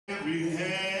every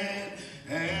hand,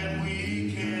 and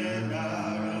we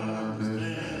cannot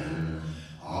understand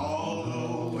all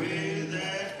the ways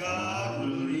that God will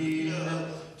lead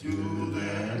us to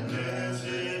that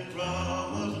blessed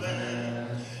promised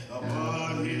land.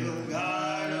 But He'll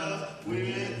guide us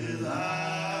with His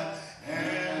eye,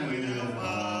 and we'll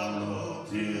follow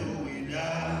till we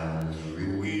die.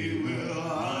 We will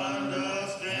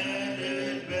understand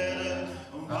it better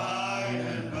by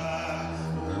and by.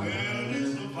 Well,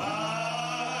 it's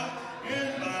by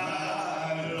and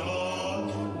by, Lord,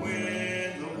 when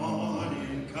the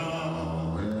morning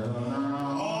comes.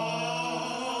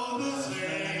 All the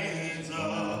saints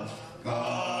of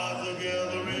God are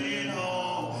gathering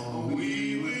home. We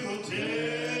will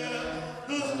tell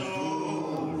the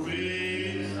story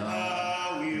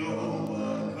how we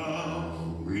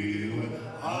overcome. We will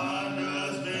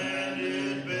understand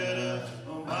it better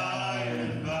by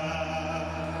and by.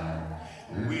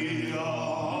 We are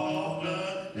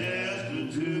often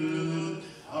destitute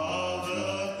of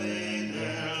the things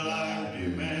that life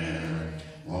demands.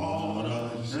 Want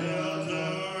of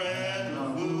shelter and of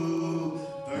food,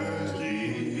 thirsty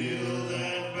hills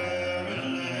and barren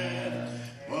land.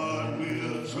 But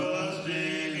we're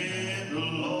trusting in the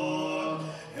Lord,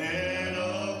 and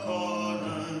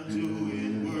according to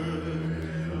His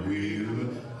word, we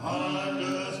will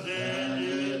understand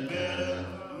it better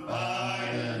by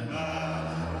and by.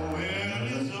 Well,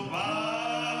 it's by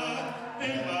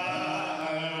and by,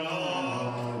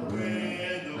 Lord,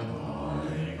 when the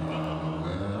morning comes.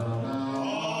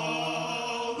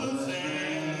 All the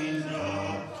saints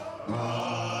of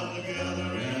God are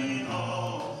gathering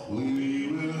home. We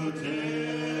will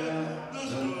tell the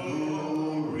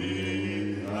story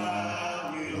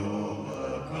how we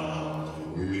overcome.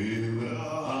 We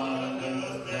will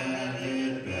understand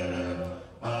it better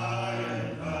by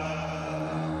and by.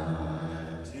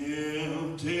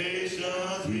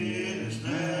 Temptations hit and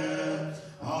snares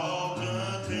often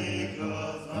take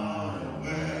us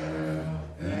unaware,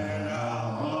 and our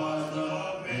hearts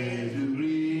are made to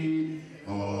bleed,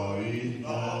 for His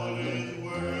all is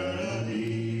word of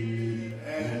need.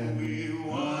 And we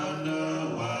wonder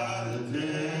why the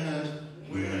test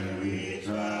when we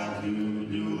try to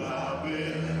do our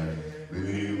best.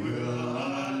 We will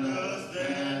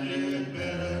understand it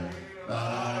better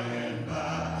by and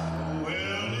by.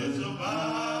 Well, it's by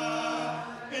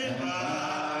and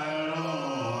by,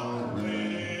 Lord,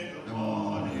 when the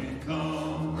morning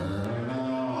comes.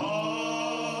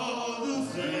 All the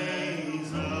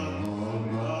saints of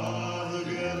God are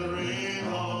gathering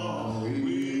home.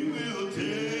 We will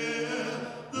tell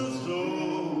the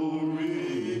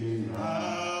story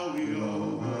how we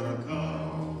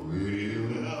overcome. We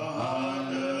will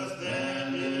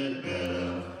understand it better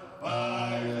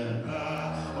by and by.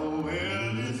 Oh,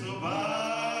 well, it's by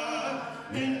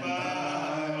and by,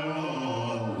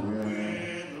 Lord,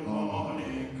 when the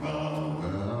morning comes.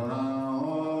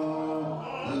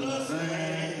 All the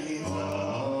saints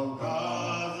of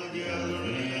God are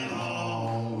gathering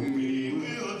home. We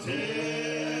will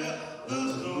tell the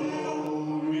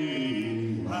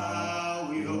story how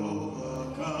we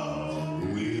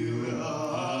overcome. We will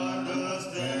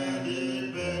understand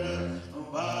it better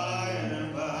by and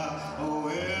by. Oh,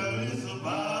 well, it's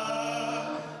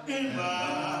by and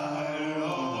by,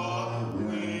 Lord,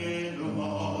 when the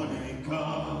morning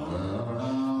comes.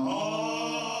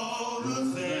 All the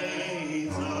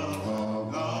saints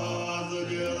of God are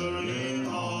gathering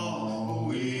home.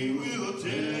 We will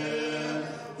tell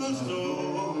the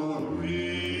story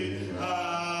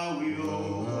how we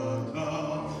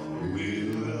overcome. We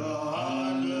will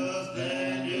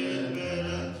understand it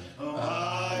better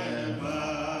by and by.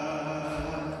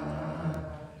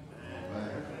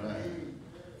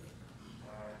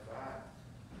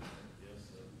 Yes,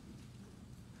 sir.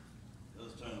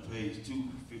 Let's turn to page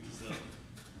 257.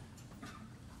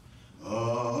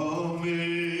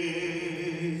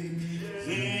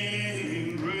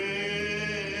 Amazing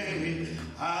grace,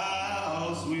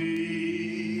 how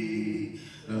sweet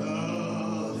the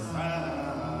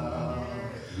sound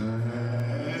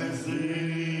that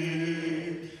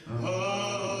saved a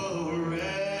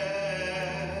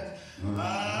wretch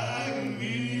like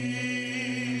me.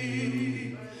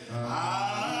 I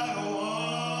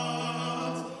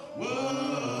once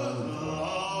was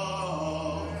lost,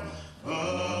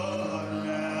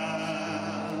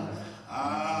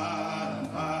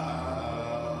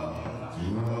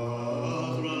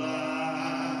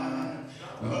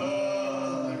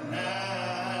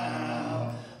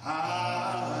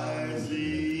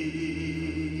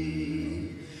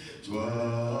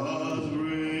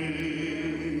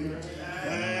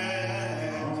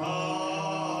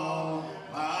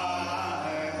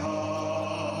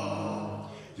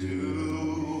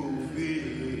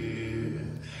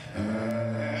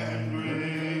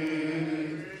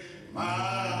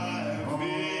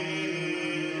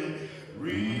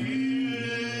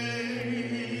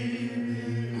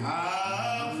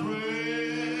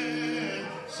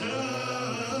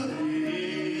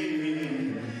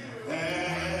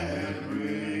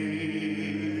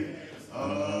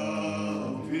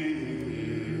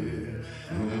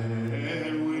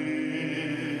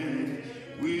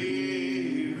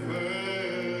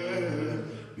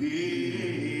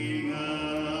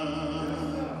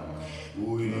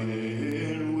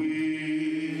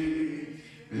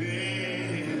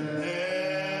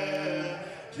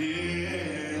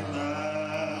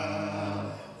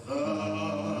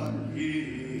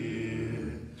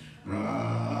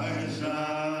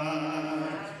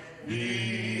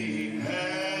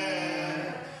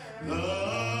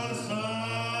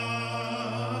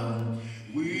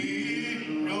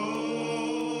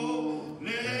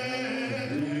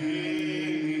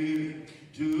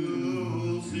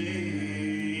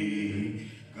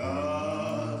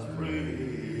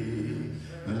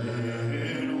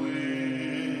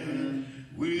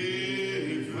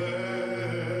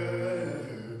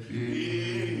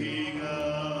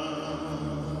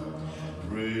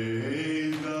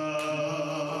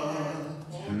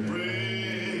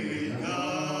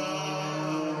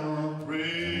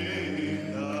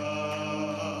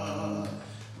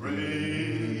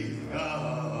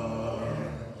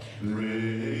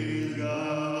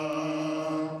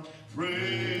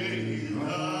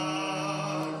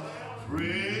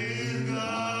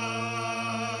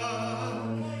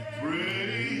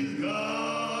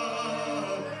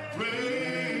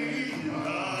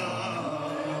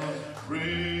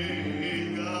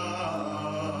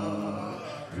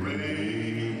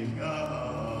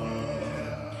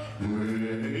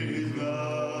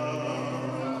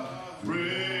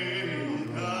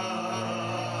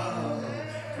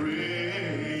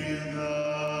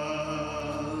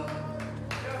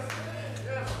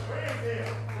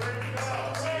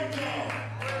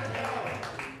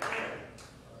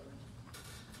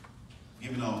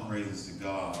 giving all praises to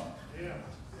God Yeah.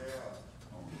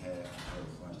 on behalf of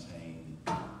Brother Fontaine,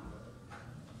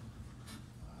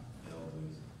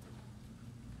 elders,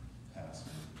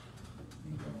 pastor.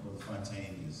 Brother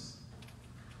Fontaine is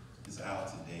out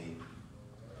today,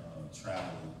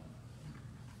 traveling.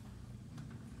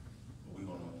 But we're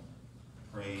going to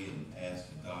pray and ask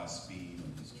for God's speed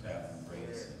and his traveling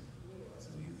grace, and so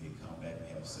he can come back.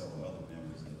 We have several other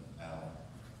members that are out.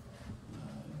 And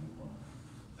we want to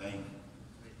thank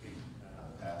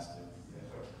Pastor.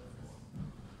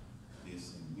 This,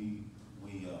 and we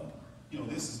you know,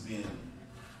 this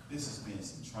has been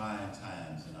some trying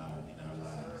times in our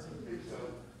lives.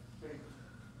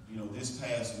 You know, this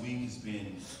past week has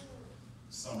been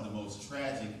some of the most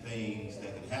tragic things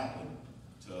that could happen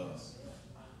to us.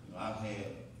 You know, I've had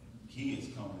kids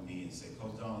come to me and say,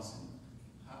 Coach Johnson,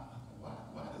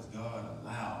 why does God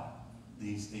allow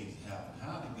these things to happen?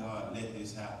 How did God let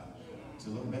this happen to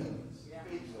little babies?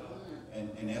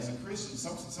 And as a Christian,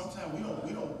 sometimes we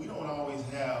don't always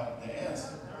have the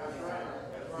answer.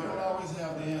 We don't always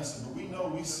have the answer, but we know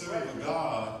we serve a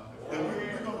God that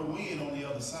we're going to win on the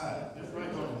other side.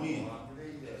 We're going to win.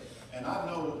 And I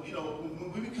know, you know,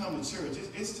 when we come to church,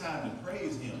 it's time to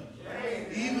praise him.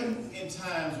 Even in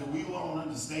times where we won't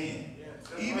understand.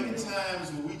 Even in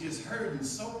times where we just hurting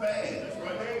so bad.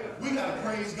 We got to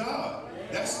praise God.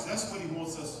 That's what he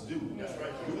wants us to do.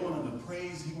 We want him to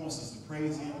praise. He wants us to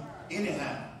praise him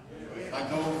anyhow. Like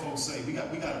the old folks say, we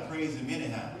got to praise him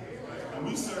anyhow. And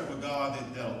we serve a God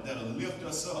that'll lift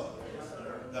us up,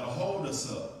 that'll hold us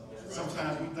up.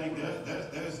 Sometimes we think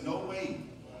there's no way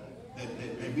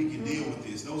that we can deal with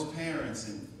this. Those parents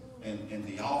and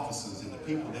the officers and the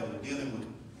people that were dealing with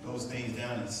those things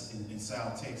down in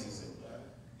South Texas,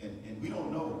 and we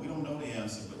don't know the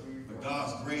answer, but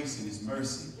God's grace and his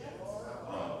mercy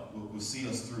will see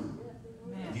us through.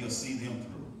 And he'll see them through.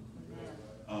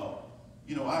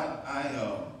 You know,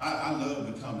 I love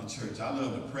to come to church. I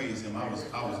love to praise him. I was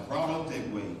brought up that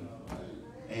way,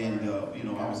 and you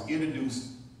know, I was introduced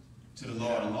to the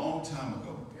Lord a long time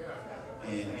ago.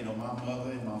 And you know, my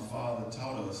mother and my father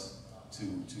taught us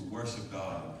to worship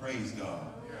God and praise God.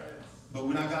 But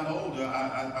when I got older,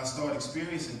 I started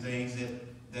experiencing things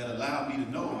that allowed me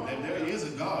to know that there is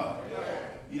a God.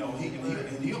 You know,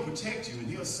 he'll protect you and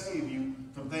he'll save you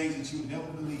from things that you never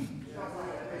believed.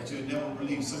 That you never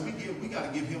believed. So we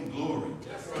got to give him glory.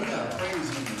 We got to praise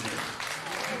him today.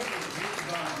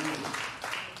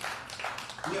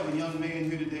 We have a young man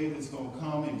here today that's going to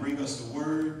come and bring us the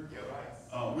word.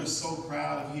 We're so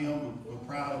proud of him. We're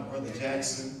proud of Brother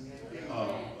Jackson.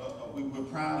 We're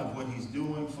proud of what he's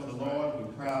doing for the Lord.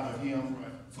 We're proud of him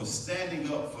for standing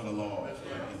up for the Lord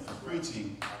and for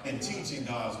preaching and teaching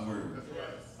God's word.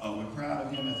 We're proud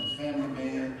of him as a family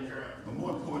man, but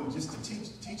more important, just to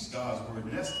teach God's word.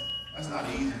 And that's not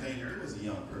an easy thing to do as a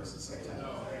young person sometimes.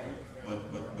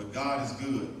 But God is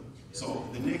good. So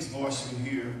the next voice you'll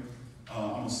hear,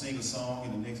 I'm going to sing a song,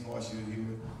 and the next voice you'll hear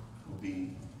will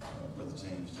be Brother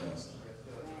James Jackson.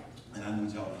 And I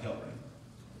need y'all to help me.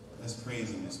 Let's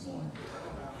praise him this morning.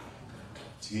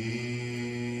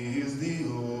 'Tis the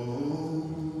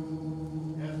old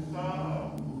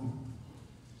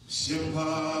ship of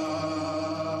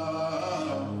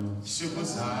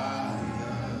Zion.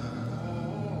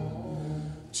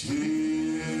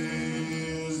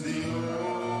 'Tis the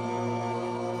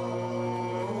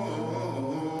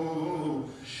old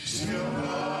ship of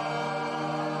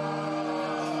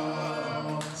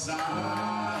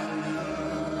Zion.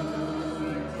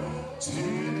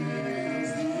 'Tis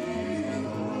the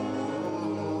old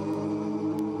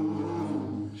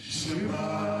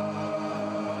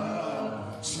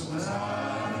ship of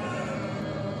Zion.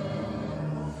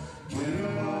 Get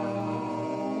on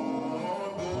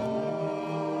board.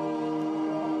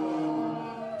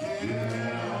 Get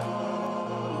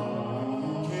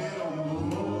on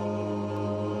board.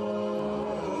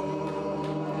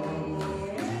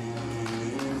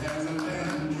 It has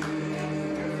landed.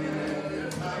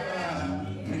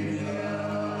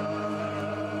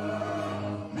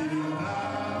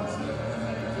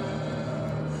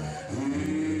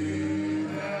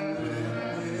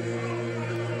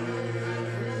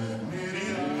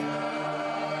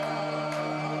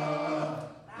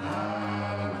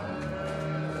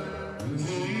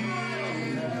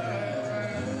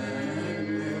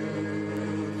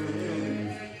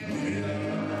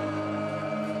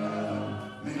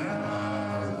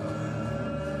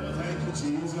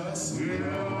 Jesus, we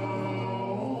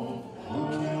know,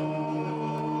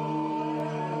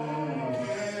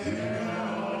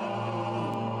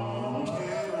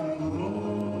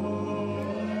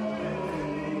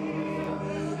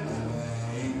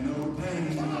 ain't no pain.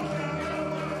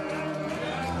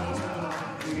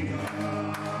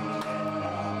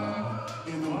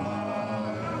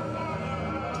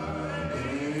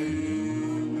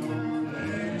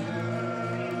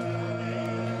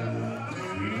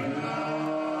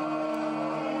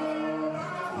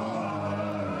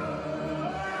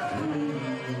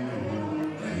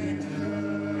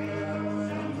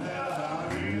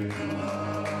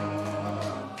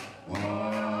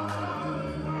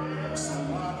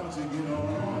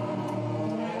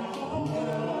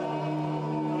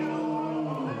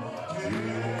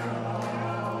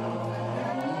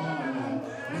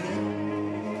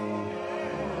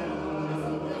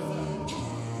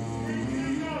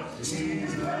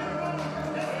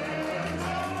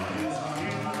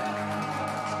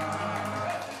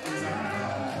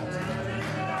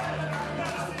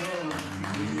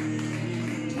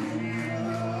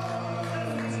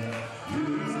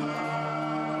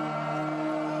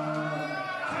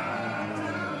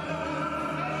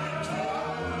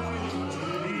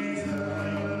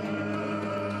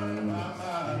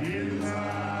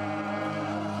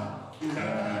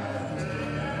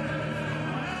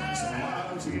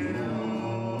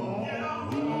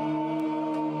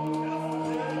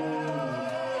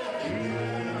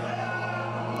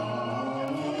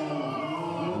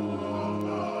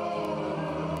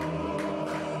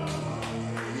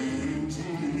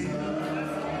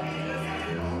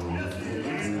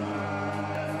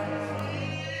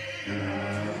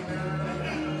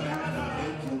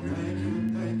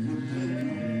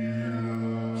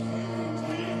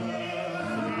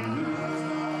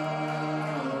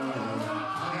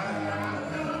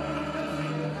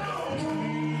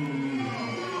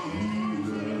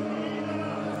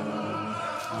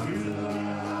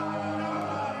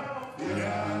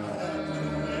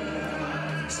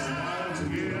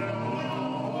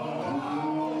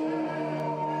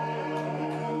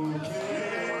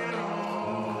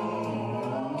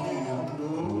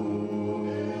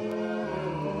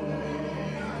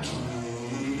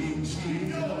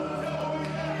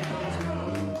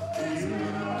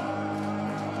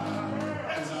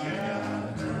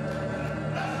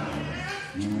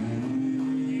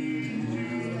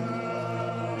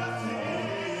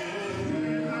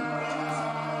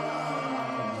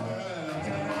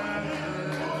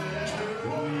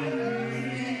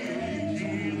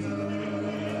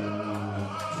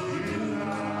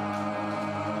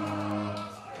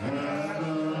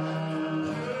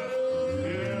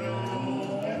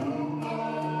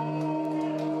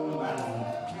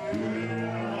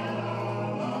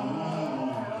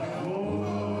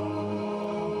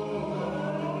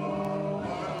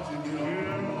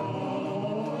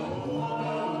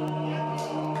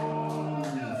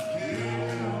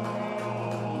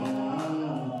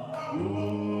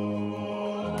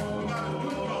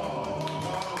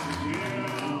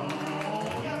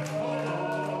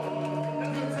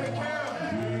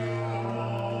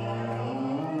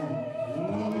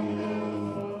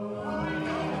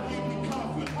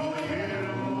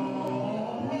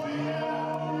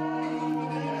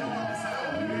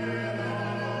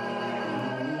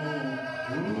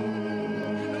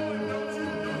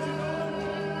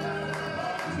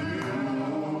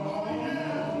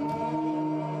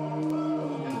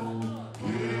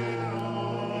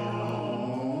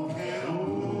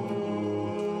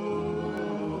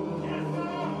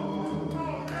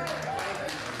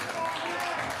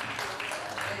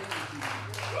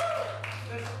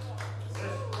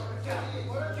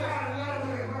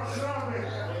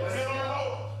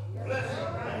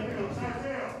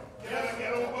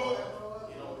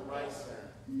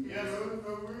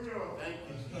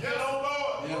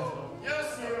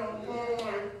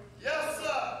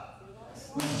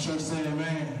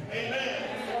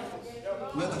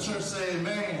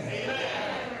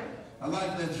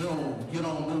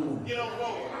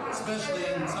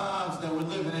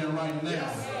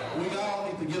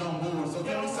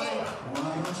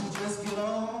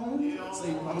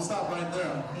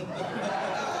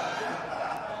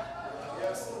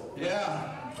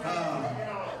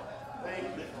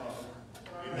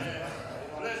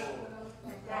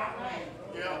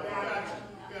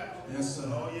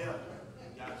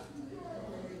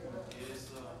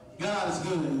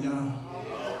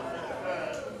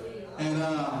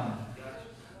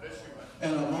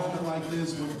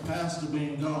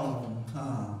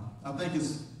 I think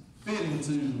it's fitting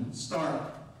to start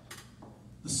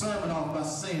the sermon off by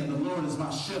saying, the Lord is my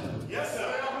shepherd. Yes,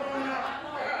 sir.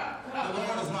 The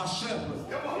Lord is my shepherd.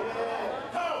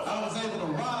 I was able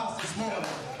to rise this morning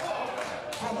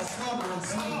from a slumber and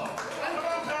sleep.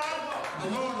 The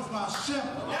Lord is my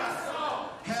shepherd.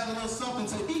 Had a little something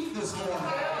to eat this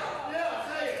morning.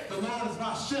 The Lord is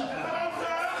my shepherd.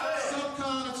 Some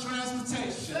kind of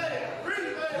transportation.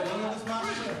 The Lord is my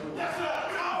shepherd.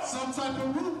 Some type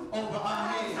of roof over our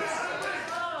heads.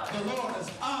 The Lord is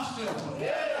our shepherd.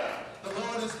 The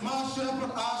Lord is my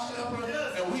shepherd, our shepherd,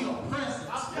 and we are present.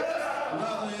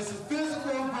 Whether it's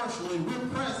physical or virtually, we're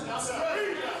present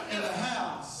in the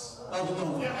house of the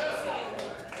Lord.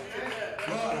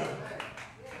 Right.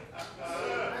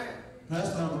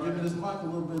 Pastor, give me this mic a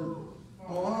little bit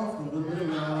more often, but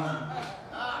really all right.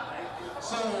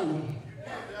 So,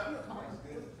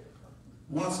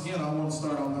 once again, I want to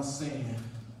start off by saying,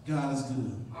 God is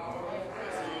good.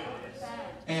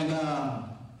 And I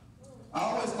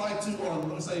always like like to, or let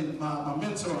me say my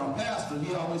mentor, our pastor,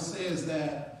 he always says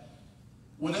that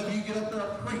whenever you get up there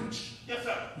and preach, yes,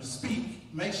 sir, or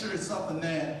speak, make sure it's something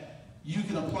that you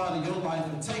can apply to your life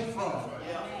and take from it.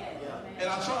 yeah, And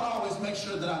I try to always make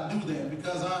sure that I do that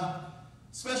because I,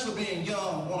 especially being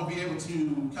young, want to be able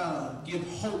to kind of give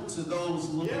hope to those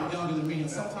a little bit younger than me, and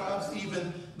sometimes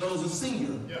even those a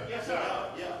senior. yes, sir,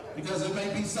 yeah, Because it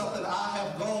may be something I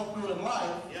have gone through in life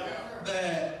yeah,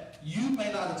 that you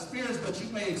may not experience, but you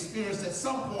may experience at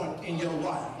some point in your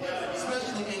life,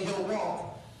 especially in your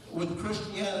walk with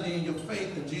Christianity and your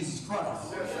faith in Jesus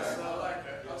Christ. I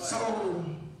like that. So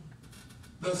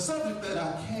the subject that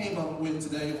I came up with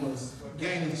today was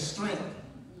gaining strength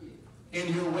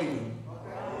in your waiting.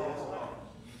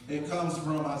 It comes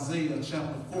from Isaiah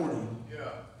chapter 40,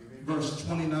 verse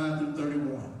 29 through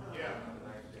 31.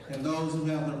 And those who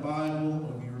have their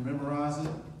Bible, if you memorize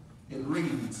it, it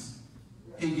reads,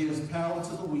 He gives power to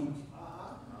the weak,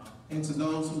 and to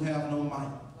those who have no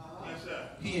might.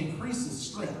 He increases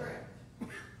strength.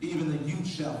 Even the youth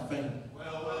shall faint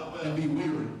and be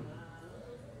weary,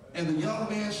 and the young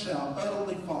man shall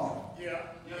utterly fall.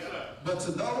 But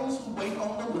to those who wait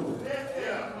on the Lord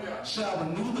shall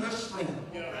renew their strength.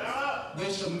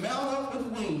 They shall mount up with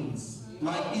wings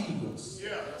like eagles.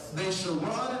 They shall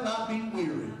run and not be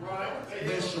weary.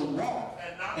 They shall walk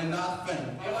and not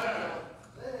faint.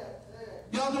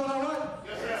 Y'all doing all right?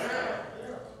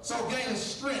 So gaining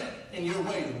strength in your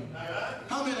waiting.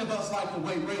 How many of us like to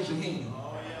wait? Raise your hand.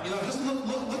 You know, just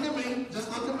look at me. Just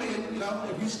look at me. You know,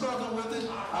 if you're struggling with it,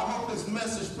 I hope this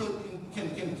message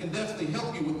can definitely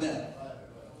help you with that.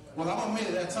 Well, I'm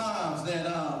admitted at times that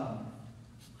I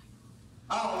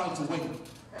don't like to wait.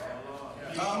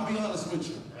 I'm gonna be honest with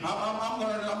you. I'm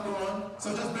learning, I'm growing,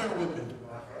 so just bear with me.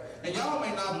 And y'all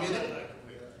may not admit it.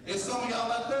 There's some of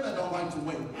y'all out there that don't like to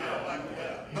wait.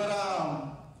 But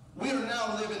we are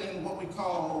now living in what we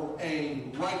call a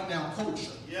right now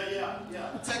culture.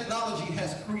 Technology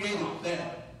has created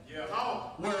that.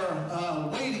 Where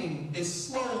waiting is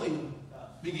slowly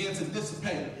begin to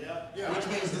dissipate, which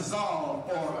means dissolve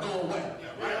or go away.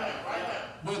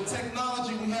 With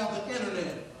technology, we have the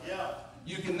internet.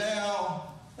 You can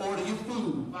now order your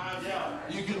food.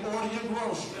 You can order your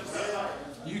groceries.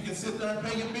 You can sit there and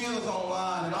pay your bills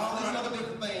online and all these other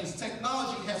different things.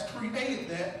 Technology has created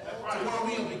that to where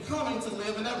we are becoming to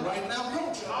live in that right now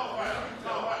culture.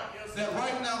 That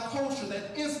right now culture,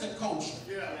 that instant culture.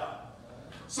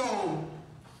 So,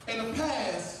 in the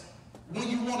past, when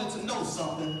you wanted to know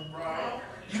something,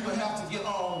 you would have to get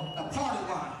on a party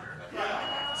line.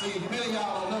 See, many of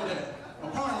y'all don't know that. A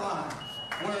party line,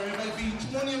 where it may be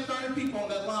 20 or 30 people on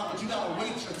that line, but you got to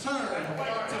wait your turn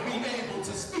to be able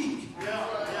to speak.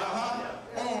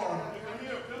 Or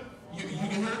you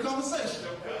can hear the conversation.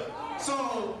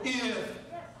 So if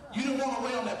you didn't want to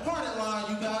wait on that party line,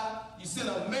 you sent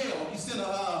a mail, you sent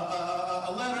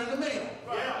a letter in the mail.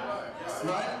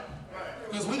 Right?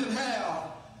 Because we didn't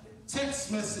have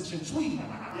text message and tweet.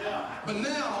 But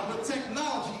now with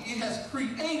technology, it has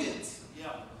created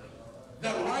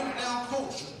that right now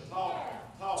culture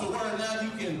to where now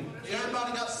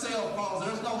everybody got cell phones.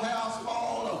 There's no house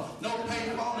phone or no pay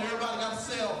phone. Everybody got a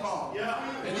cell phone.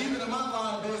 And even in my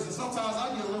line of business, sometimes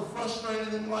I get a little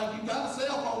frustrated and like, you got a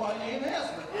cell phone, why you ain't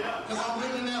answering? Because I'm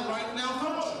living in that right now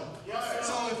culture.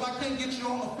 So if I can't get you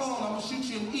on the phone, I'm going to shoot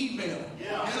you an email.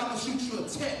 And I'm going to shoot you a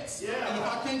text. And if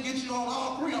I can't get you on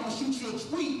all three, I'm going to shoot you a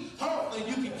tweet. Hopefully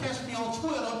you can catch me on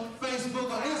Twitter, Facebook,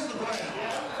 or Instagram.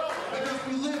 Because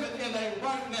we live in a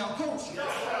right now culture.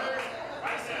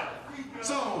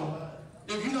 So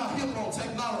if you're not hip on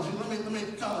technology, let me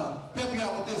kind of help you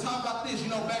out with this. How about this? You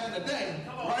know, back in the day,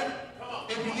 right?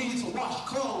 If you needed to wash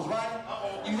clothes, right?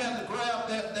 You had to grab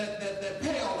that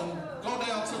pail and go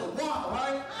down to the water,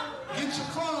 right? Get your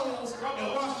clothes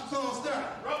and wash your clothes there.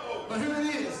 But here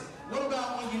it is. What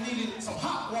about when you needed some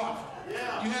hot water?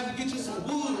 You had to get you some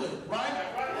wood, right?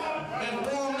 And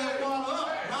warm that water up,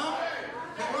 huh?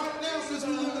 But right now, since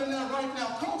we're living in that right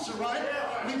now culture, right?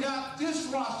 We got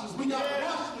dishwashers, we got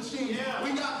washing machines,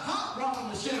 we got hot water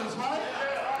machines, right?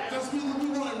 Because we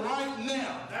want it right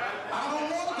now. I don't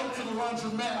want to go to the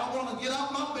laundromat. I want to get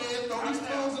out my bed, throw these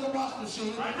clothes in the washing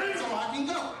machine so I can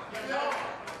go.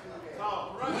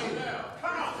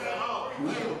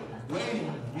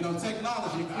 Waiting. You know,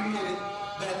 technology created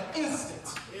that instant.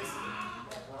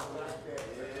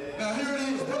 Now here it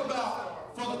is. What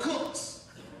about for the cooks?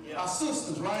 Our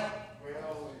sisters, right?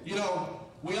 You know,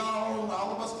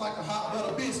 all of us like a hot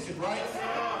butter biscuit, right?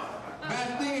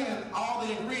 Back then, all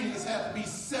the ingredients have to be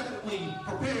separately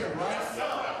prepared, right?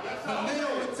 But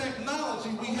now with technology,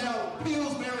 we have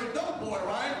Pillsbury Doughboy,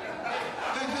 right?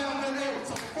 That have been able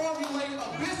to formulate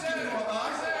a biscuit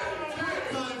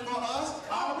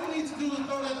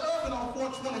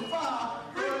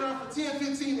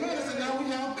minutes and now we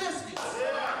have biscuits.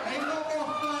 Ain't no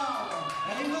more flour.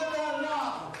 Ain't no more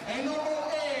water. Ain't no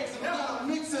more eggs. And we gotta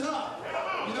mix it up.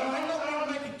 You know, ain't no more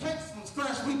making cakes from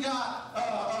scratch. We got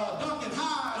Dunkin'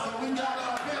 Highs and we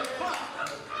got Betty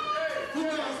Crocker. Who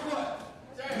knows what?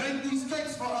 Make these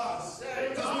cakes for us.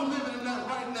 Because we're living in that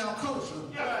right now culture.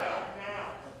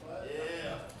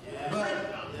 But,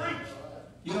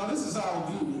 you know, this is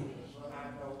all good.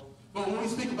 But when we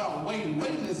speak about waiting,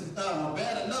 waiting is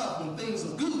bad enough when things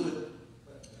are good.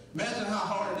 Imagine how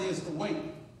hard it is to wait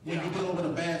when you're dealing with a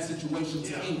bad situation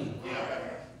to end.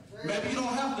 Maybe you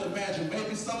don't have to imagine.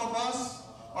 Maybe some of us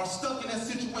are stuck in that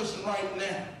situation right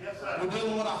now. We're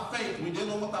dealing with our faith. We're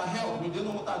dealing with our health. We're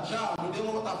dealing with our job. We're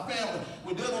dealing with our family.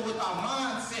 We're dealing with our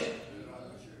mindset.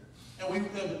 And we're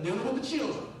dealing with the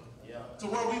children. To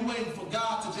where we're waiting for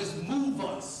God to just move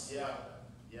us.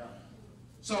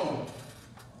 So,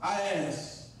 I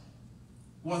ask,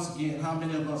 once again, how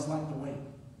many of us like to wait?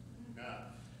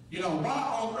 You know, why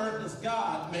on earth does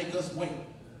God make us wait?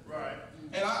 Right.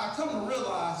 And I come to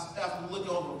realize, after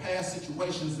looking over past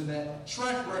situations and that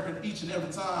track record each and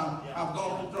every time I've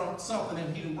gone through something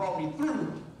and he brought me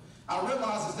through, I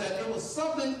realize is that it was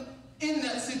something in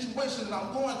that situation that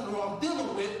I'm going through, I'm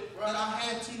dealing with, that I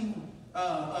had to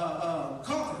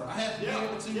conquer. I had to be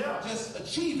able to just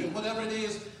achieve it, whatever it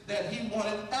is that he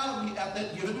wanted out of me at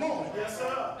that given moment. Yes,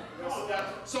 sir.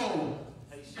 So,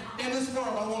 in this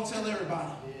world, I want to tell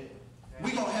everybody,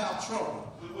 we're going to have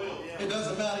trouble. We will. It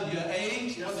doesn't matter your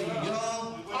age, whether you're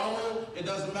young, old. It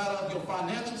doesn't matter your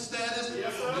financial status, you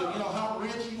know, how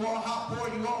rich you are, how poor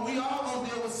you are. We all going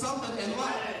to deal with something in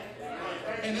life.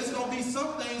 And there's going to be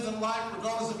some things in life,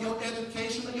 regardless of your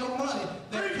education or your money,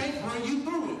 that can't bring you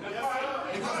through it.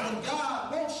 Because when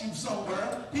God wants you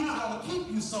somewhere, he's going to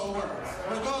keep you somewhere,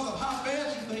 regardless of how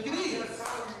bad you think it is.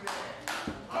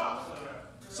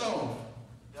 So,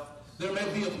 there may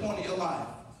be a point in your life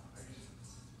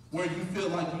where you feel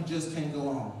like you just can't go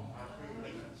on.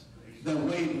 That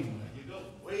waiting,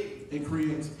 it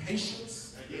creates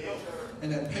patience.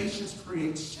 And that patience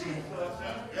creates strength.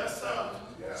 Yes, sir.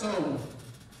 So,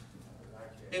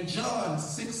 in John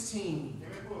 16,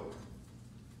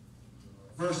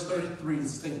 verse 33, it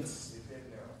states,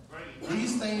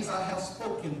 "These things I have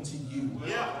spoken to you,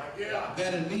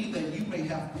 that in me that you may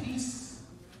have peace.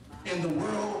 In the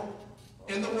world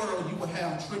you will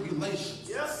have tribulations.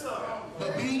 Yes, sir.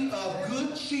 But be of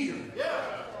good cheer.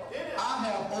 I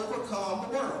have overcome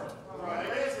the world."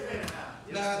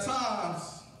 Now at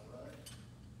times,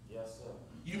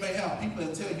 you may have people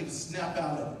that tell you to snap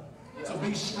out of it, to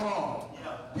be strong,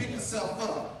 pick yourself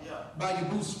up by your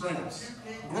bootstraps,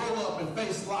 grow up and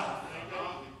face life.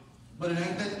 But it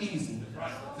ain't that easy.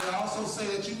 They also say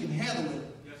that you can handle it.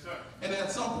 And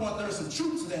at some point there's some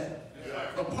truth to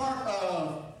that. But part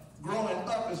of growing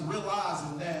up is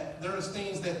realizing that there's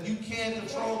things that you can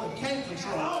control and can't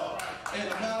control, and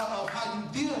a matter of how you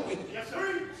deal with it.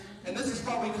 And this is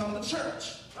why we come to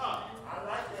church.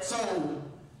 So,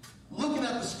 looking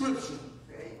at the scripture,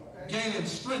 gaining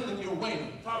strength in your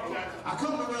waiting, I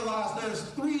come to realize there's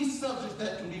 3 subjects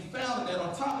that can be found in that,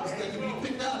 or topics that can be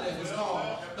picked out of that. It's called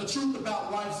the truth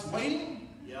about life's waiting,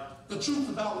 the truth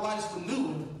about life's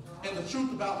renewing, and the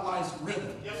truth about life's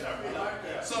rhythm.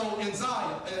 So in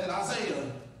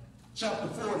Isaiah chapter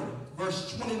 40,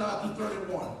 verse 29 through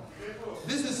 31,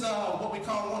 this is what we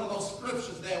call one of those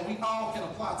scriptures that we all can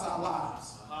apply to our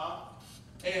lives.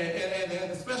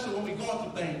 And especially when we're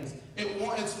going through things.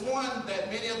 It's one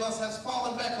that many of us has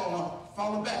fallen back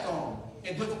on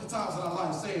in difficult times in our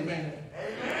life. Say amen.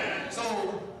 Amen. So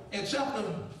in chapter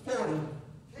 40,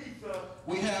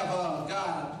 we have a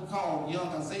guy who called young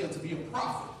Isaiah to be a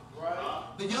prophet.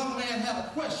 The young man had a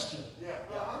question.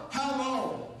 How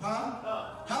long,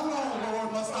 How long,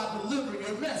 Lord, must I deliver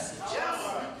your message?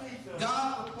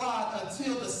 God replied,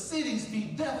 until the cities be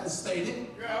devastated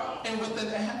and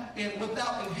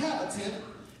without inhabitant,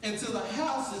 until the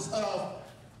houses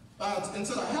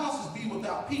be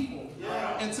without people,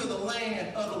 until the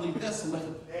land utterly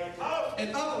desolated.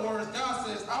 In other words, God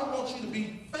says, I want you to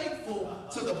be faithful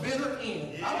to the bitter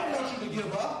end. I don't want you to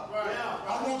give up.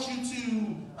 I want you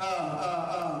to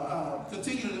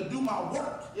continue to do my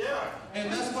work.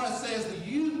 And that's why it says the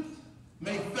youth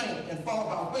may faint and fall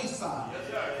by wayside.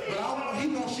 But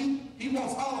he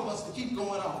wants all of us to keep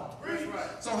going on.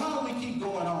 So how do we keep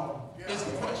going on is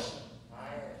the question.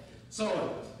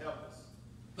 So,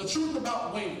 the truth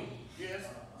about waiting.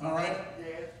 All right?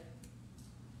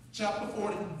 Chapter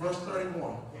 40, verse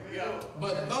 31.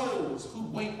 But those who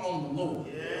wait on the Lord.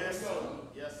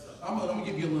 I'm going to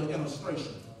give you a little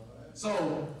illustration.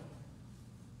 So,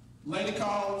 lady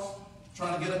calls,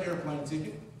 trying to get an airplane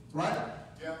ticket, right?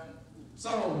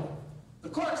 So the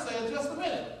clerk said, just a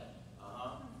minute.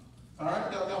 All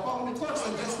right, y'all follow me? The clerk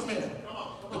said, just a minute.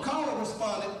 The caller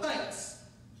responded, thanks,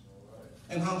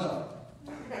 and hung up.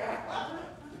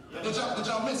 Did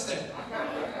y'all miss that?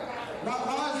 Why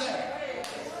is that?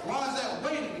 Why is that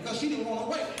waiting? Because she didn't want to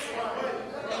wait.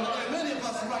 And many of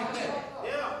us are like that.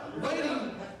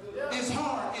 Waiting is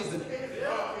hard, isn't it?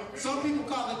 Some people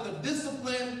call it the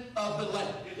discipline of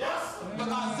delay. But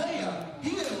Isaiah, he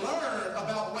didn't learn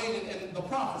about waiting in the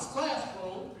prophet's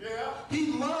classroom.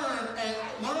 He learned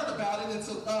about it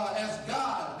until, as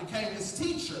God became his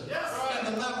teacher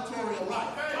in the laboratory of life.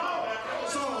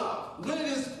 So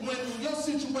when your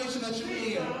situation that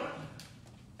you're in,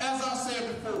 as I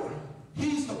said before,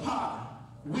 he's the potter,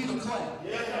 we the clay.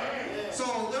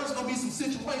 So there's going to be some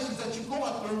situations that you're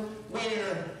going through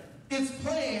where it's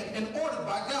planned and ordered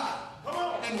by God.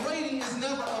 And waiting is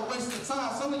never a waste of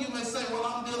time. Some of you may say, well,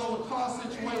 I'm dealing with car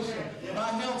situation, my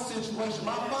health situation,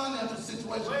 my financial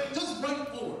situation. Just wait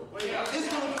for it. It's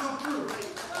going to come through.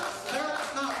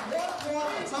 There's not one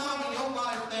point in time in your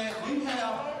life that you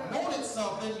have wanted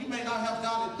something. You may not have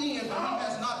got it then, but he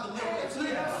has not delivered it to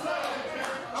you.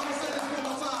 I'm going to say this one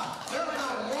more time. There's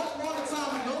not one point in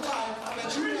time in your life that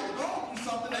you have gone through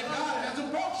something that God hasn't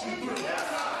brought you through.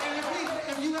 And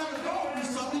if you haven't gone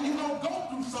through something, you don't go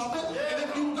through something. And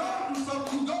if you go through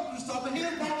something, you go through something. He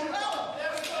didn't brought you out.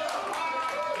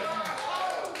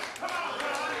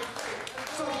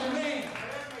 So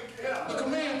the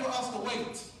command for us to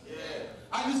wait.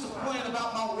 I used to complain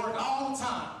about my work all the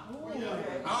time.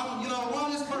 Why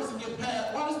this person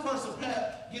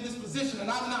get this position and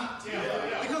I'm not?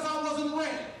 Because I wasn't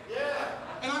ready.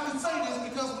 And I can say this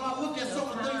because when I look at some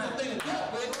of the things that they have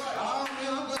dealt with, oh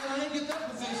man, I'm glad I didn't get that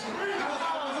position because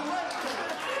I wasn't ready for it.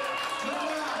 No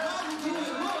matter how you did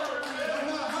look, no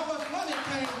matter how much money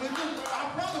came with it, I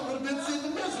probably would have been sitting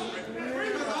in misery.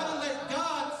 Because I didn't let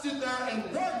God sit there and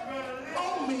work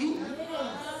on me,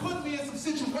 put me in some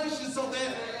situations so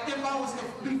that if I was to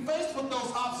be faced with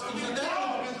those obstacles, and that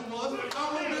individual was,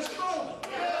 I would have been stronger.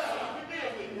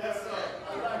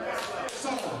 So,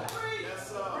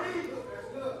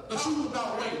 the truth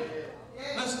about waiting.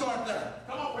 Let's start there.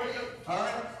 All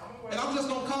right? And I'm just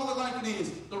going to call it like it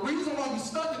is. The reason why you're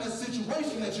stuck in this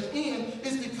situation that you're in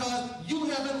is because you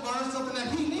haven't learned something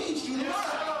that he needs you to learn.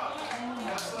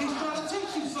 He's trying to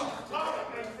teach you something.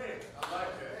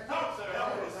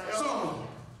 So,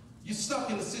 you're stuck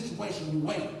in a situation, you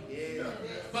wait.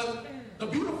 But the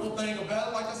beautiful thing about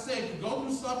it, like I said, you go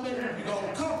through something, you're going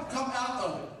to come out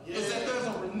of it. Is that there's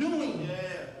a renewing.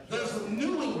 There's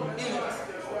renewing in it.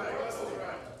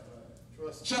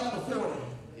 Chapter 40,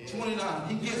 29.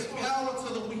 He gives power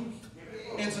to the weak,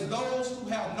 and to those who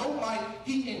have no might,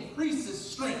 he increases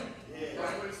strength.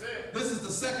 This is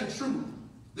the second truth.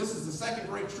 This is the second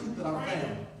great truth that I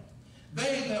found.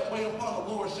 They that wait upon the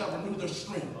Lord shall renew their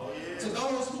strength. To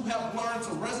those who have learned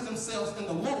to rest themselves in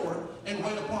the Lord and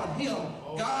wait upon him,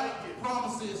 God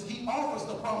promises, he offers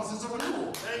the promises of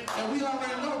renewal. And we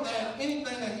already know that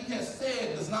anything that he has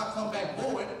said does not come back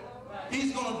void.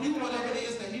 He's going to do whatever it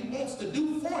is that he wants to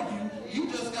do for you. You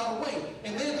just got to wait.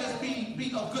 And then just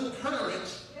be of good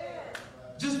courage.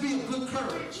 Just be of good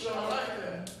courage.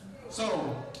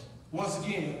 So, once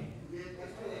again,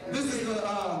 this is the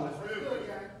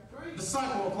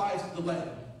cycle of life's delay.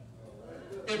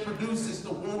 It produces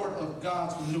the word of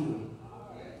God's renewal.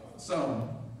 So,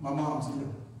 my mom's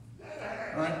here.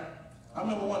 All right? I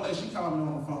remember one day she called me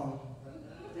on the phone.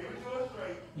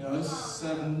 It's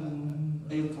 7,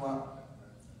 8 o'clock.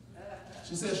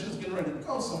 She said she was getting ready to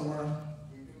go somewhere.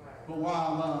 But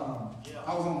while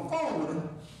I was on the phone with her,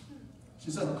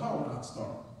 she said the car would not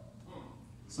start.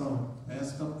 So, I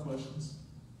asked a couple questions.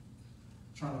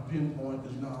 Trying to pinpoint,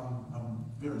 because I'm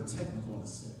very technical in a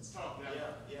sense.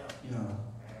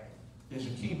 Is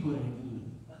your key put in good?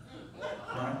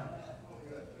 Right?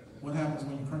 What happens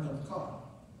when you crank up the car?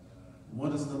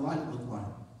 What does the light look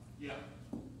like?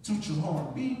 Toot your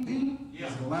horn, beep, beep.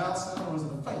 Is it a loud sound or is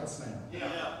it a faint sound?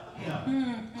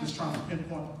 Just trying to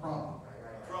pinpoint the problem.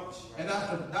 And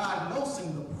after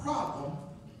diagnosing the problem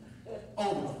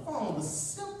over the phone, the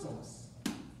symptoms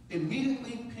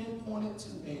immediately pinpointed to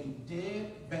a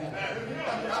dead battery.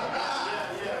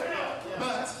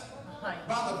 But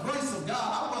by the grace of God,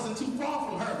 I wasn't too far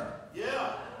from her.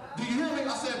 Do you hear me?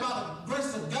 I said by the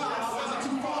grace of God, I wasn't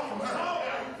too far from her.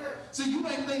 So you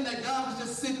may think that God is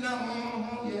just sitting there, he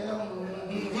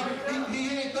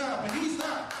ain't there, but he's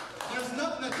there. There's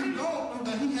nothing that you go through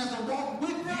that he hasn't walked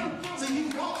with you. See,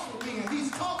 he walks with me and he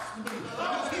talks to me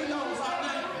because he knows our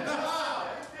name.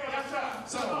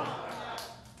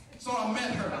 So I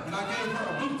met her and I gave her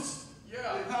a boost.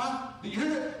 Do you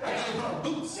hear it? I gave her a a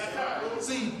boost.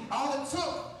 See, all it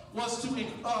took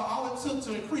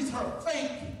to increase her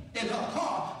faith in her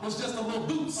car was just a little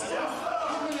boost.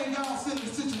 How many of y'all sit in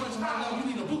a situation right now, you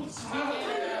need a boost?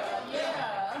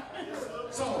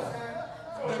 So,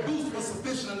 the boost was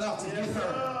sufficient enough to get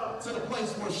her to the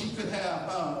place where she could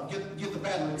have get the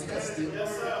battery tested.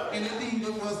 And indeed,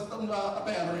 it was a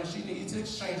battery, and she needed to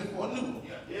exchange it for a new one.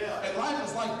 And life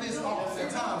is like this often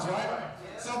at times, right?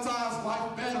 Sometimes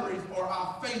life batteries or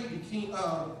our faith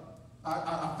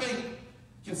our faith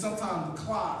can sometimes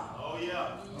decline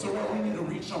to where we need to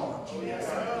recharge.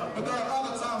 But there are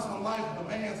other times when life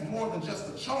demands more than just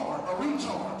a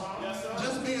recharge.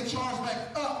 Just being charged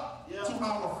back up to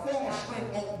our former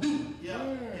strength won't do.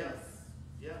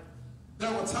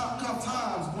 There will come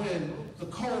times when the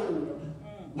cold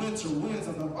winter winds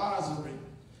of advisory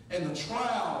and the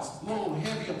trials blow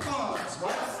heavy upon us,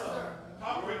 right?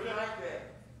 Talk like that.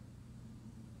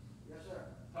 Yes, sir.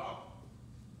 Talk.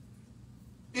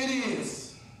 It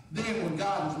is then when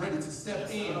God is ready to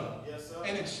step in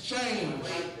and exchange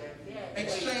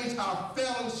our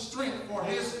failing strength for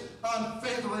his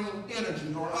unfavoring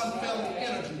energy or unfailing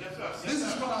energy. This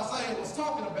is what Isaiah was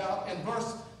talking about in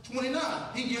verse 29.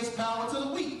 He gives power to the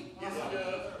weak.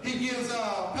 He gives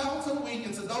power to the weak,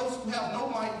 and to those who have no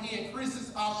might, he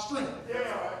increases our strength.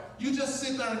 You just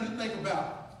sit there and you think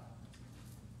about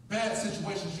bad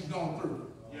situations you've gone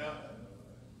through.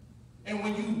 And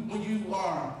when you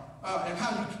are, and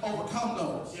how you overcome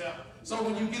those. So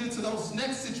when you get into those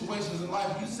next situations in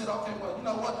life, you said, okay, well, you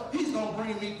know what? He's going to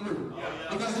bring me through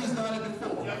because he's done it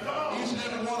before. Each and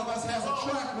every one of us has a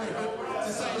track record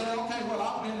to say that, okay, well,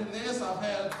 I've been in this, I've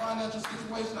had a financial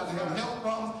situation, I've had health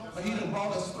problems, but he done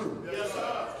brought us through.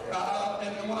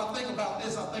 And when I think about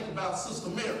this, I think about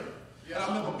Sister Mary. And I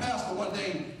remember Pastor one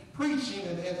day preaching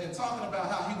and talking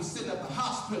about how he was sitting at the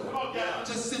hospital,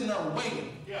 just sitting there waiting.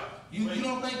 You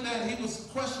don't think that he was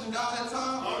questioning God at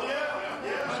times?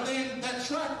 But then that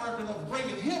track record of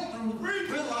bringing him through,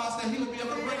 realized that he would be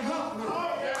able to bring her through.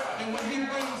 And when he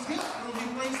brings him through, he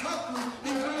brings her through, he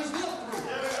brings him through.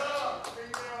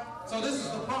 So this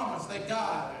is the promise that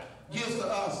God gives to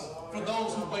us for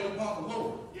those who wait upon the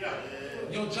Lord.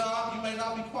 Your job, you may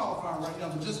not be qualified right now,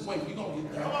 but just wait, you're going to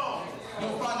get there.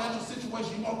 Your financial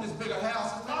situation, you want this bigger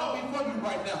house, it may not be for you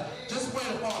right now. Just wait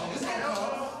upon it. It's going to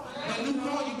come. That new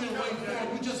car you've been waiting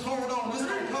for, you just hold on, it's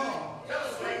going to come.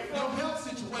 Your health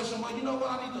situation, well, you know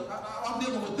what, I'm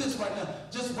dealing with this right now.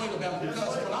 Just wait about it,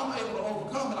 because when I'm able to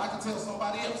overcome it, I can tell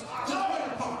somebody else. Just wait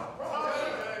upon it.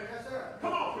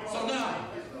 So now,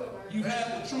 you've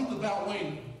had the truth about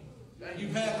waiting.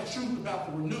 You've had the truth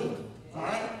about the renewal. All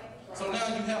right? So now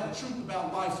you have the truth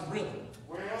about life's rhythm.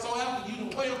 So after you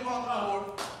wait upon the Lord,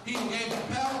 he gave you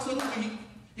power to the weak,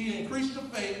 he increased your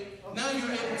faith. Now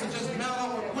you're able to just mount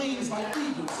up with wings like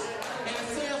eagles. And it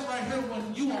says right here,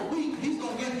 when you are weak, he's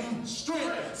going to give you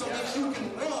strength so that you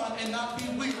can run and not be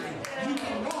weary. You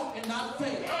can walk and not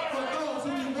faint. For those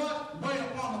who do what? Wait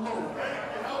upon the Lord.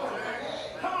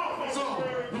 So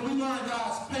when we learn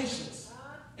God's patience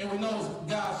and we know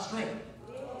God's strength,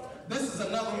 this is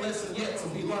another lesson yet to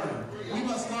be learned. We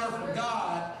must learn from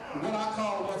God what I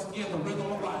call, once again, the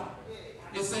rhythm of life.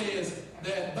 It says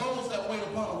that those that wait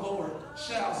upon the Lord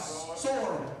shall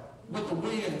soar with the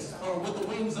winds, or with the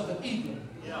wings of an eagle.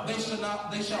 They shall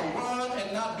run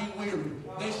and not be weary.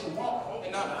 They shall walk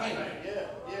and not faint.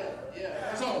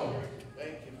 So,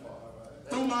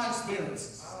 through my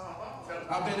experiences,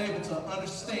 I've been able to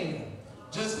understand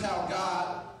just how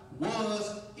God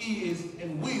was, is,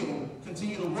 and will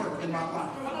continue to work in my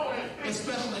life,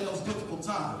 especially in those difficult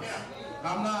times.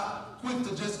 I'm not quick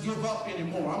to just give up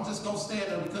anymore. I'm just going to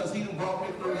stand there because he done brought me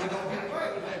through. He don't get me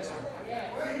through the next one.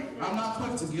 I'm not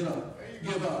quick to give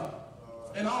up.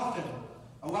 And often,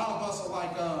 a lot of us are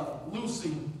like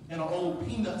Lucy in an old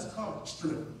Peanuts comic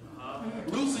strip.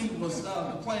 Lucy was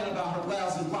complaining about her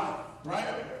lousy life,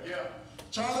 right?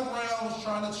 Charlie Brown was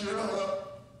trying to cheer her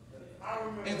up.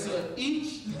 And to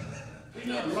each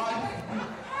life,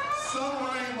 some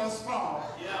rain must fall.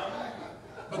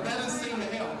 But that didn't seem to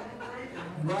help,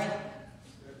 right?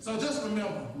 So just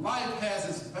remember, life has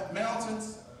its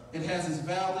mountains, it has its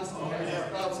valleys, it has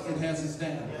its ups, it has its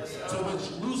downs. To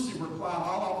which Lucy replied,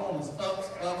 all I want is ups,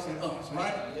 ups, and ups,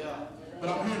 right? But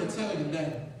I'm here to tell you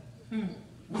today,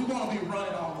 we want to be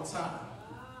running all the time.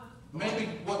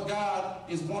 Maybe what God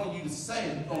is wanting you to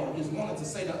say, or is wanting to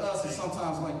say to us, is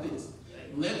sometimes like this: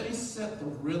 let me set the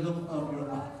rhythm of your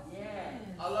life.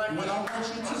 When I want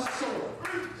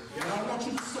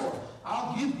you to soar,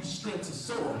 I'll give you strength to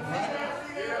soar, right?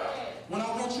 When I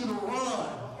want you to run,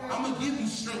 I'm going to give you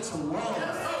strength to run.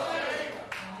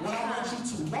 When I want you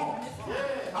to walk,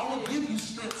 I will give you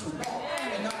strength to walk.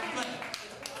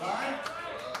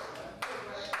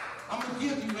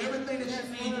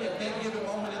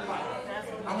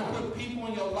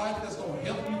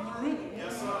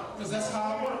 Because that's how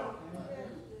I work.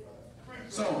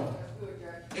 So,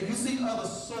 if you see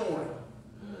others soaring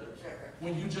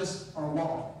when you just are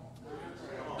walking,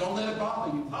 don't let it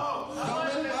bother you. Don't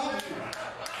let it bother you.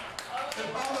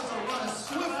 If others are running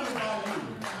swiftly by you,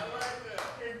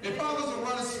 if others are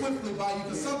running swiftly by you,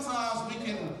 because sometimes we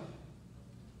can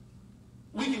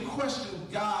question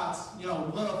God's,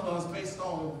 love for us based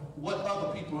on what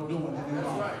other people are doing in their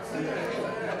life.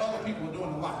 What other people are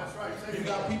doing in life. You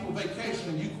got people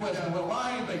vacationing, you question, well,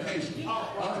 why ain't vacationing?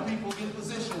 Other people get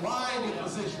positioned, why ain't get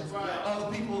positions?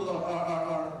 Other people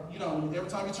are, every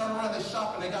time you turn around, they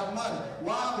shopping, they got money.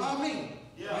 Why me?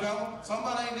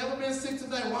 Somebody ain't never been sick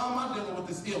today. Why am I dealing with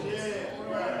this illness?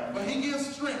 But he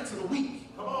gives strength to the weak.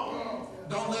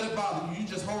 Don't let it bother you. You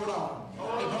just hold on.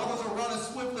 If others are running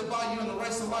swiftly by you in the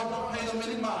race of life, don't pay them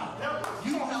any mind.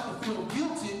 You don't have to feel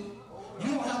guilty.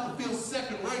 You don't have to feel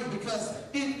second rate, because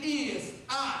it is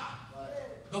I,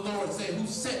 the Lord said, who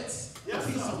sets the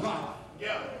peace of life.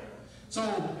 So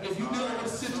if you're dealing with a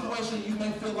situation, you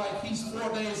may feel like he's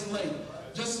 4 days late.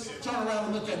 Just turn around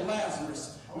and look at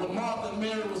Lazarus. When Martha and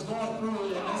Mary was going through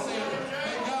it, and they said,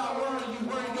 hey God, where are you?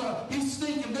 Where are you going? He's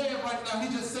stinking dead right now. He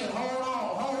just said, hold on.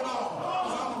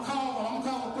 Because I'm going to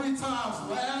call him 3 times.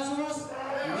 Lazarus.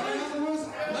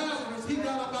 He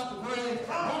got up out the grave,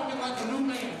 walking like a new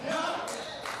man.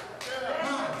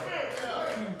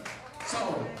 So,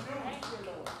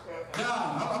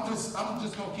 God, I'm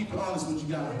just going to keep it honest with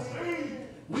you guys.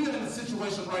 We are in a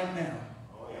situation right now.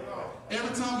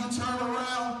 Every time you turn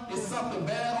around, it's something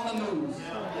bad on the news.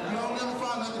 You don't never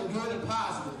find nothing good and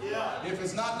positive. If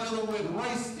it's not dealing with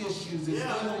race issues, it's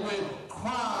dealing with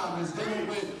crime, it's dealing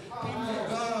with people with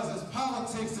guns, it's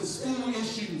politics, it's school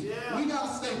issues. We got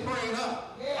to stay prayed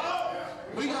up.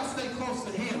 We got to stay close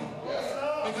to him,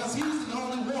 because he's the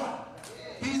only one.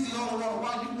 He's the only one.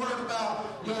 While you worried about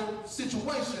your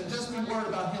situation, just be worried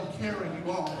about him carrying you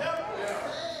on.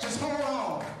 Just hold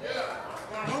on.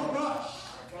 Don't rush.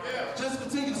 Just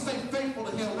continue to stay faithful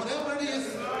to him. Whatever it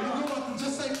is you're going through,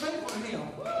 just stay faithful to him.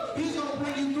 He's going to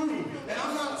bring you through. And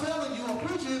I'm not telling you or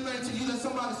preaching anything to you that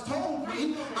somebody's told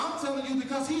me. I'm telling you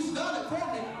because he's done it for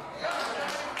me.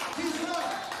 He's done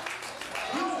it.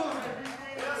 He's done it.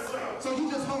 So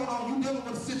you just hold on. You're dealing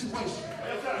with a situation.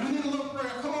 You need a little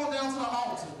prayer. Come on down to the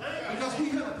altar. Because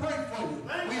we're here to pray for you.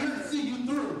 We're here to see you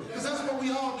through. Because that's what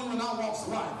we all do in our walks of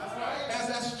life.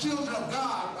 As children of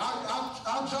God,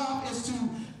 our job is to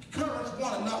encourage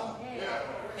one another.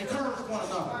 Encourage one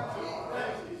another.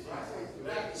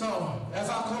 So, as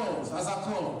I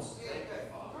close,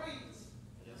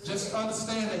 just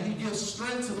understand that he gives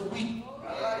strength to the weak.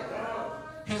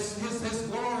 His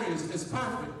glory is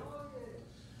perfect.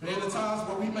 And in the times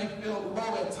where we may feel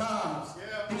low at times,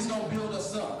 he's going to build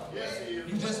us up.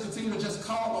 You just continue to just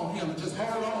call on him and just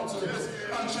hold on to his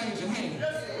unchanging hand.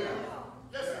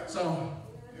 So,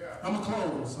 I'm going to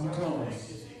close.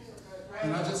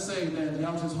 And I just say that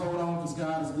y'all just hold on, because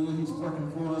God is good. He's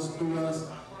working for us, through us,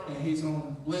 and he's going to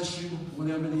bless you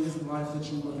whatever it is in life that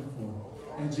you're looking for.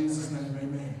 In Jesus' name,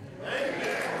 amen.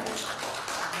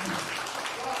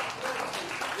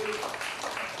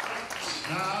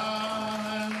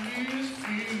 Time is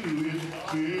filled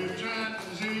with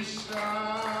transition.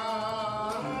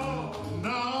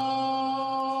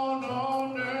 None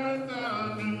on earth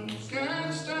and who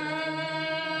can stand.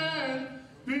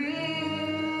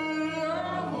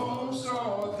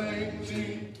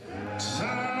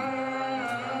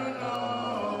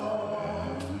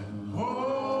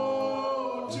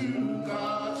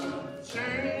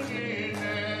 Change.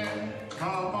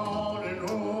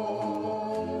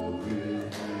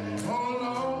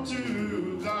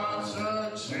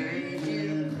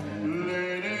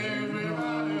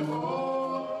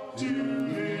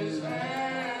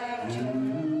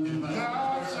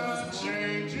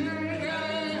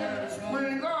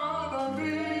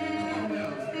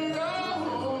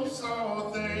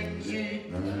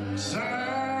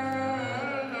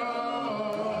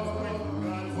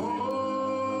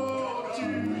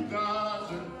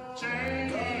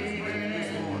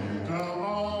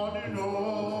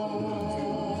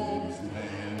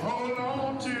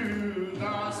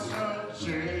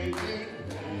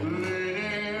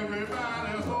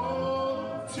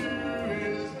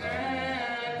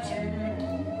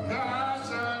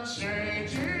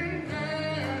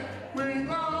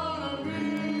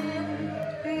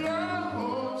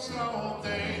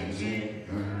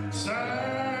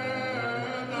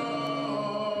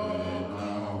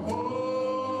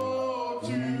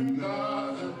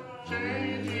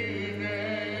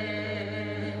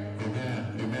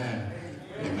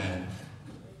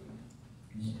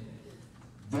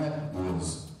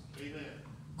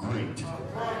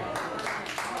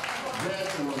 That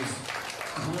was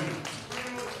great.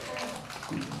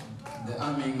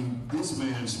 I mean, this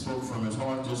man spoke from his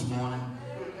heart this morning.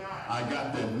 I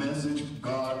got that message.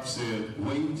 God said,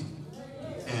 wait.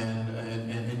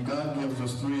 And God gives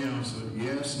us three answers: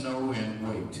 yes, no, and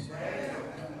wait.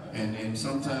 And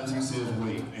sometimes he says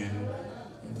wait. And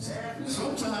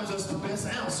sometimes that's the best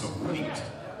answer, wait.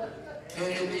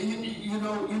 And you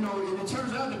know, and it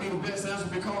turns out to be the best answer,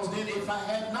 because then if I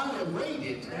had not have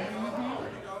waited,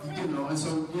 and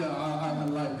so, yeah, I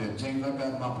like that. James, I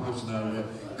got my portion out of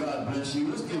that. God bless you.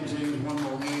 Let's give James one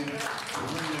more hand for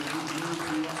bringing that good news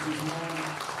to us this morning.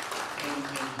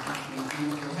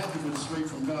 And it had to be straight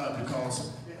from God,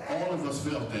 because all of us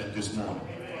felt that this morning.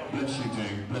 Bless you,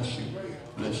 James. Bless you.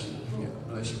 Bless you. Yeah,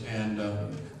 bless you. And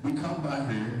we come by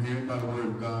here, hearing by the word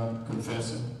of God,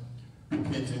 confessing,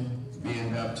 repenting,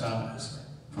 being baptized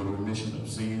for the remission of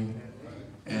sin,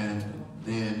 and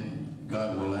then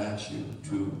God will add you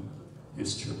to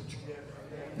his church.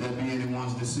 That be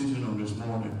anyone's decision on this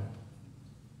morning.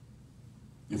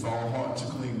 If all hearts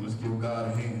are clean, let's give God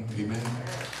a hand. Amen.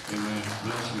 Amen.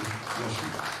 Bless you. Bless you.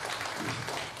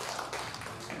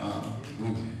 We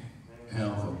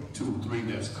have 2 or 3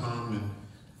 that's come, and